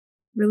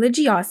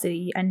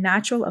Religiosity and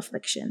Natural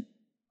Affliction.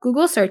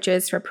 Google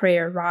searches for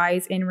prayer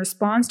rise in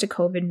response to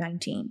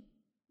COVID-19.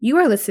 You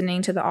are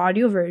listening to the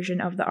audio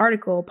version of the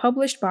article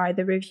published by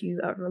the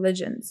Review of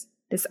Religions.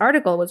 This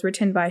article was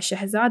written by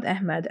Shehzad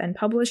Ahmed and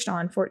published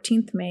on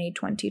 14th May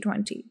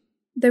 2020.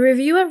 The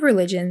Review of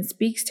Religion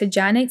speaks to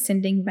Janet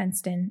Sinding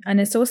Benston, an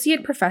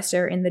associate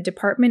professor in the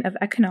Department of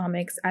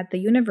Economics at the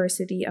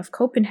University of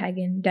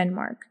Copenhagen,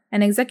 Denmark,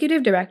 and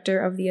executive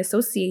director of the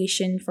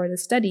Association for the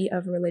Study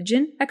of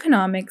Religion,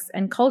 Economics,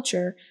 and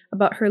Culture,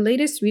 about her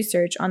latest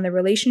research on the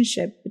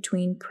relationship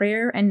between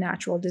prayer and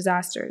natural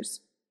disasters.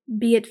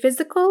 Be it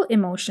physical,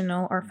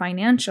 emotional, or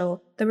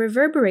financial, the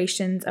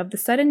reverberations of the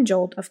sudden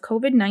jolt of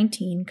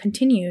COVID-19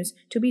 continues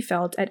to be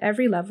felt at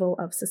every level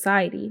of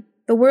society.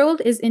 The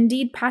world is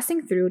indeed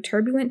passing through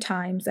turbulent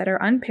times that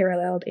are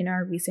unparalleled in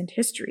our recent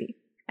history.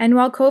 And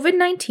while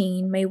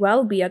COVID-19 may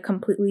well be a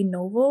completely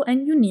novel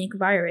and unique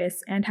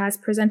virus and has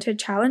presented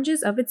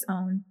challenges of its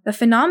own, the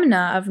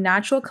phenomena of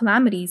natural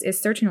calamities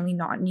is certainly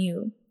not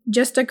new.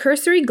 Just a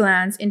cursory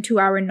glance into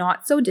our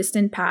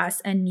not-so-distant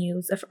past and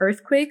news of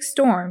earthquakes,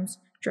 storms,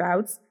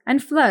 droughts,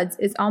 and floods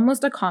is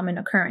almost a common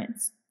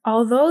occurrence.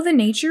 Although the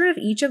nature of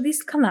each of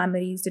these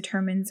calamities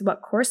determines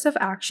what course of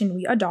action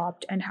we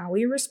adopt and how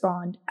we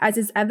respond, as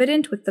is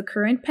evident with the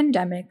current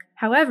pandemic,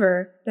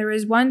 however, there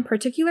is one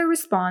particular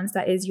response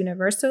that is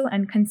universal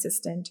and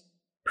consistent: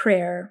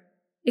 prayer.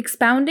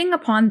 Expounding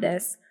upon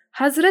this,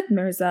 Hazrat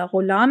Mirza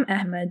Ghulam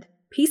Ahmad,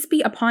 peace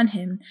be upon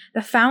him,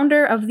 the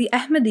founder of the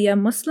Ahmadiyya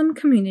Muslim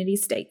community,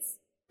 states,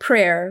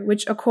 "Prayer,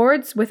 which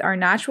accords with our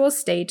natural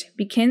state,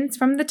 begins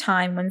from the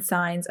time when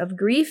signs of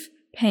grief,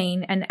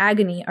 pain, and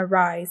agony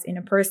arise in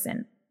a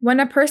person. When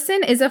a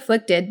person is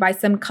afflicted by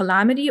some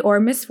calamity or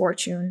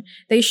misfortune,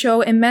 they show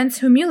immense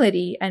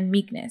humility and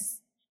meekness.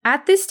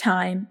 At this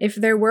time, if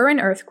there were an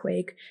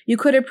earthquake, you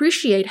could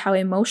appreciate how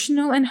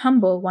emotional and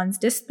humble one's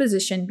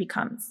disposition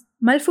becomes."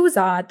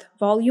 Malfuzat,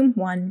 Volume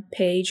 1,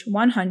 page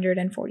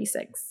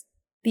 146.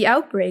 The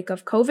outbreak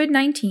of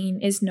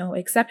COVID-19 is no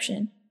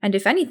exception. And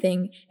if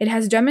anything, it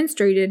has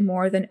demonstrated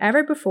more than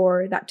ever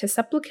before that to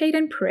supplicate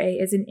and pray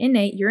is an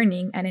innate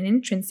yearning and an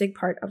intrinsic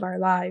part of our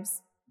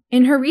lives.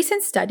 In her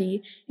recent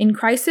study, In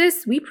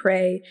Crisis, We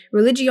Pray,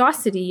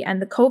 Religiosity and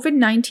the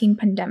COVID-19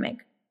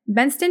 Pandemic,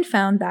 Benston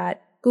found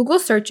that Google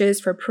searches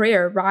for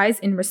prayer rise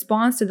in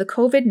response to the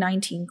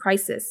COVID-19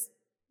 crisis.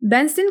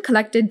 Benston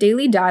collected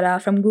daily data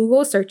from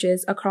Google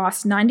searches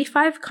across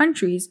 95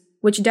 countries,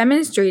 which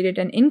demonstrated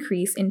an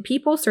increase in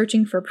people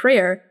searching for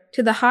prayer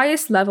to the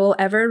highest level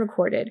ever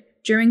recorded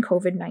during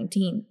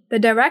COVID-19. The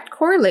direct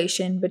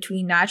correlation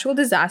between natural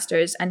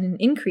disasters and an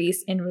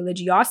increase in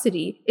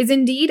religiosity is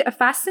indeed a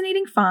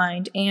fascinating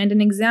find and an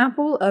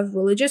example of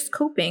religious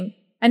coping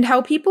and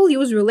how people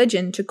use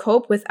religion to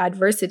cope with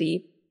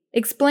adversity,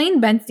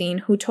 explained Benston,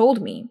 who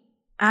told me,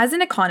 "As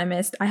an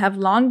economist, I have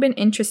long been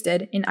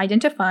interested in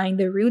identifying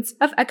the roots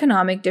of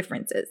economic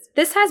differences.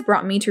 This has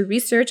brought me to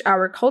research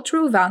our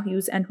cultural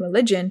values and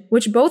religion,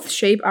 which both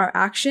shape our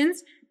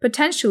actions,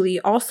 potentially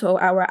also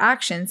our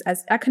actions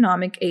as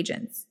economic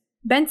agents."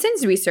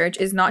 Benston's research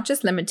is not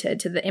just limited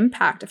to the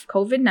impact of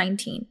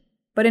COVID-19,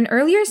 but in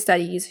earlier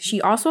studies,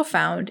 she also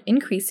found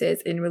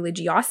increases in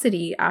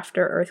religiosity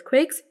after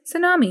earthquakes,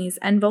 tsunamis,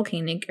 and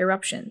volcanic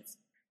eruptions.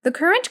 The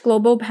current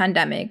global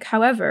pandemic,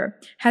 however,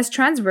 has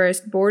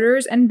transversed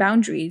borders and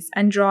boundaries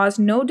and draws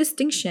no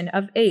distinction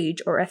of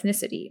age or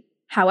ethnicity.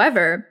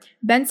 However,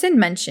 Benston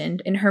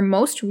mentioned in her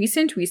most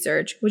recent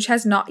research, which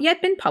has not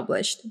yet been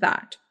published,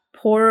 that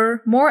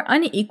poorer, more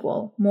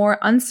unequal, more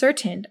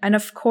uncertain, and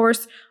of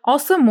course,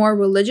 also more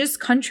religious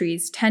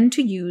countries tend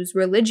to use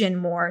religion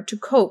more to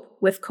cope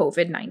with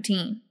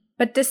COVID-19.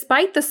 But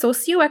despite the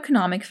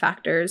socioeconomic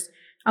factors,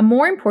 a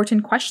more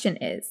important question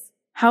is,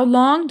 how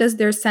long does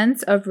their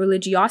sense of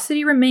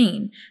religiosity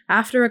remain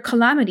after a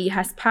calamity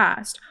has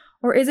passed,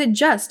 or is it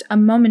just a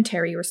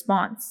momentary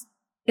response?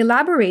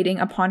 Elaborating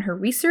upon her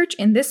research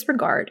in this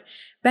regard,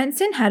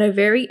 Benston had a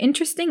very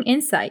interesting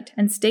insight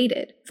and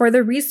stated, "For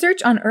the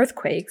research on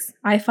earthquakes,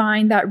 I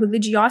find that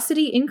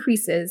religiosity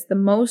increases the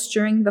most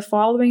during the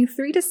following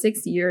 3 to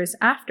 6 years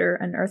after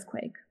an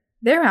earthquake.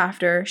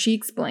 Thereafter," she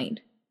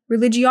explained,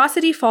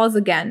 "religiosity falls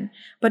again,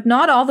 but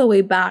not all the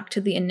way back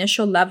to the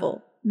initial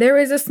level. There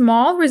is a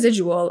small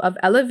residual of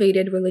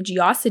elevated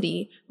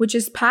religiosity which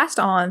is passed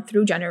on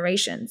through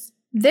generations.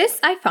 This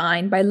I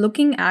find by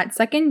looking at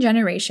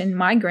second-generation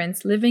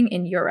migrants living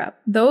in Europe.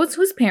 Those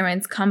whose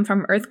parents come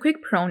from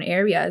earthquake-prone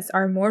areas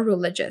are more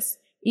religious,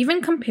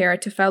 even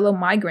compared to fellow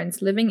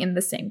migrants living in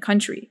the same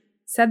country,"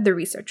 said the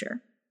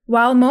researcher.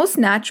 While most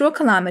natural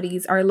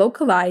calamities are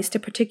localized to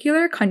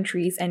particular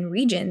countries and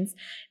regions,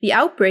 the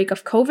outbreak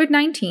of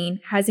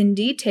COVID-19 has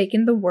indeed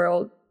taken the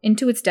world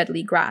into its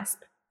deadly grasp.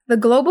 The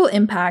global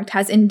impact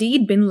has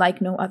indeed been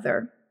like no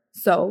other.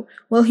 So,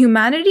 will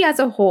humanity as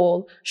a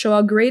whole show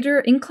a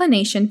greater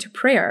inclination to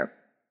prayer?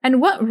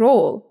 And what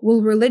role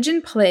will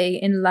religion play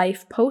in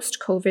life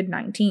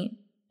post-COVID-19?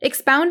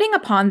 Expounding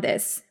upon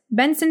this,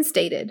 Benston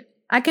stated,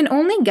 "I can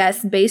only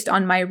guess based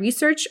on my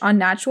research on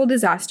natural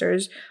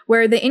disasters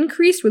where the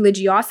increased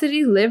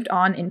religiosity lived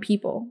on in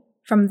people.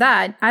 From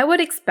that, I would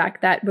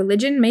expect that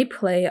religion may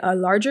play a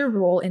larger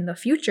role in the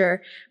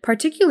future,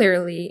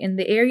 particularly in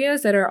the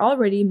areas that are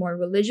already more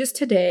religious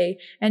today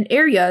and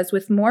areas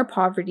with more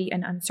poverty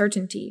and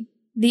uncertainty.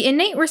 The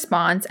innate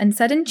response and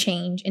sudden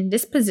change in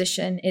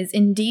disposition is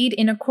indeed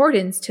in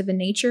accordance to the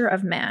nature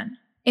of man.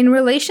 In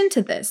relation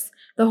to this,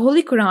 the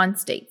Holy Quran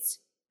states,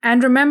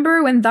 "And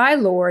remember when thy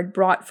Lord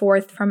brought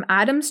forth from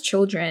Adam's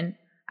children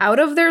out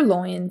of their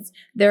loins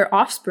their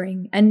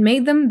offspring, and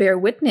made them bear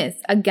witness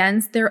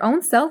against their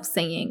own self,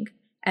 saying,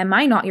 Am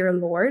I not your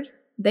Lord?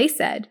 They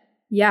said,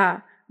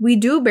 Yeah, we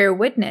do bear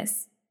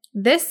witness.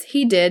 This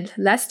he did,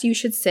 lest you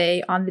should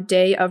say on the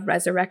day of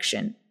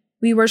resurrection,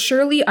 We were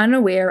surely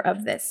unaware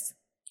of this."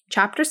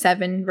 Chapter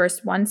 7,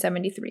 verse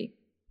 173.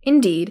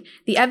 Indeed,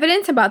 the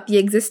evidence about the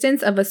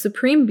existence of a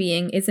supreme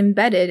being is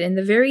embedded in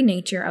the very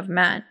nature of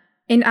man.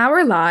 In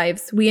our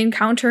lives, we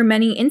encounter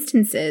many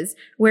instances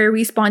where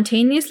we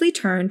spontaneously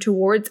turn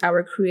towards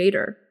our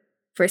Creator.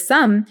 For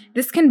some,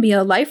 this can be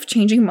a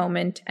life-changing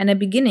moment and a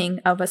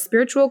beginning of a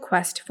spiritual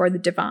quest for the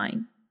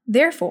divine.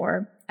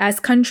 Therefore, as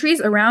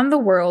countries around the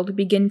world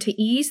begin to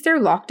ease their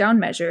lockdown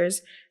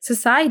measures,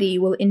 society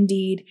will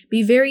indeed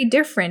be very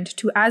different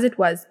to as it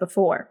was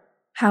before.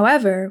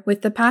 However,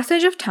 with the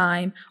passage of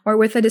time or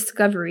with the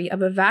discovery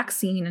of a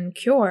vaccine and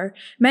cure,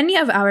 many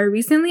of our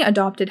recently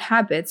adopted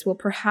habits will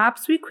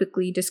perhaps be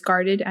quickly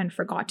discarded and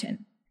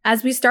forgotten.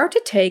 As we start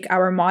to take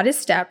our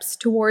modest steps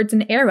towards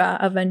an era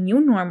of a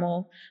new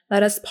normal,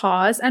 let us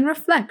pause and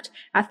reflect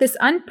at this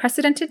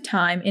unprecedented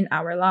time in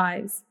our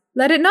lives.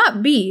 Let it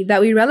not be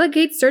that we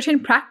relegate certain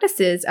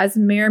practices as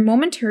mere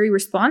momentary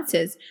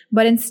responses,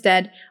 but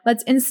instead,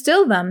 let's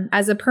instill them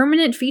as a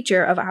permanent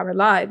feature of our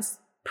lives.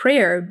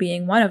 Prayer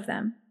being one of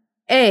them.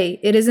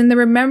 It is in the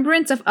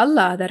remembrance of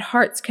Allah that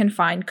hearts can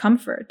find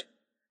comfort.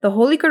 The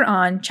Holy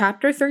Quran,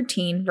 chapter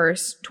 13,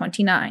 verse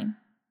 29.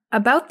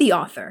 About the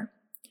author.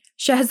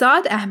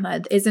 Shahzad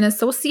Ahmad is an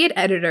associate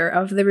editor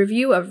of the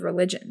Review of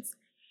Religions.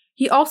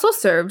 He also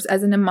serves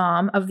as an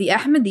imam of the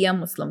Ahmadiyya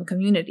Muslim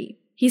community.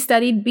 He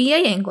studied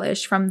BA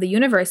English from the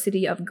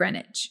University of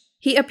Greenwich.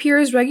 He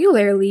appears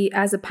regularly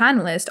as a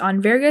panelist on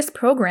various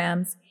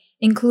programs,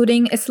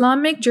 including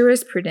Islamic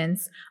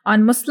jurisprudence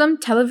on Muslim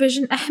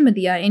Television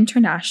Ahmadiyya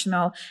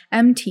International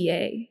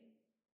 (MTA).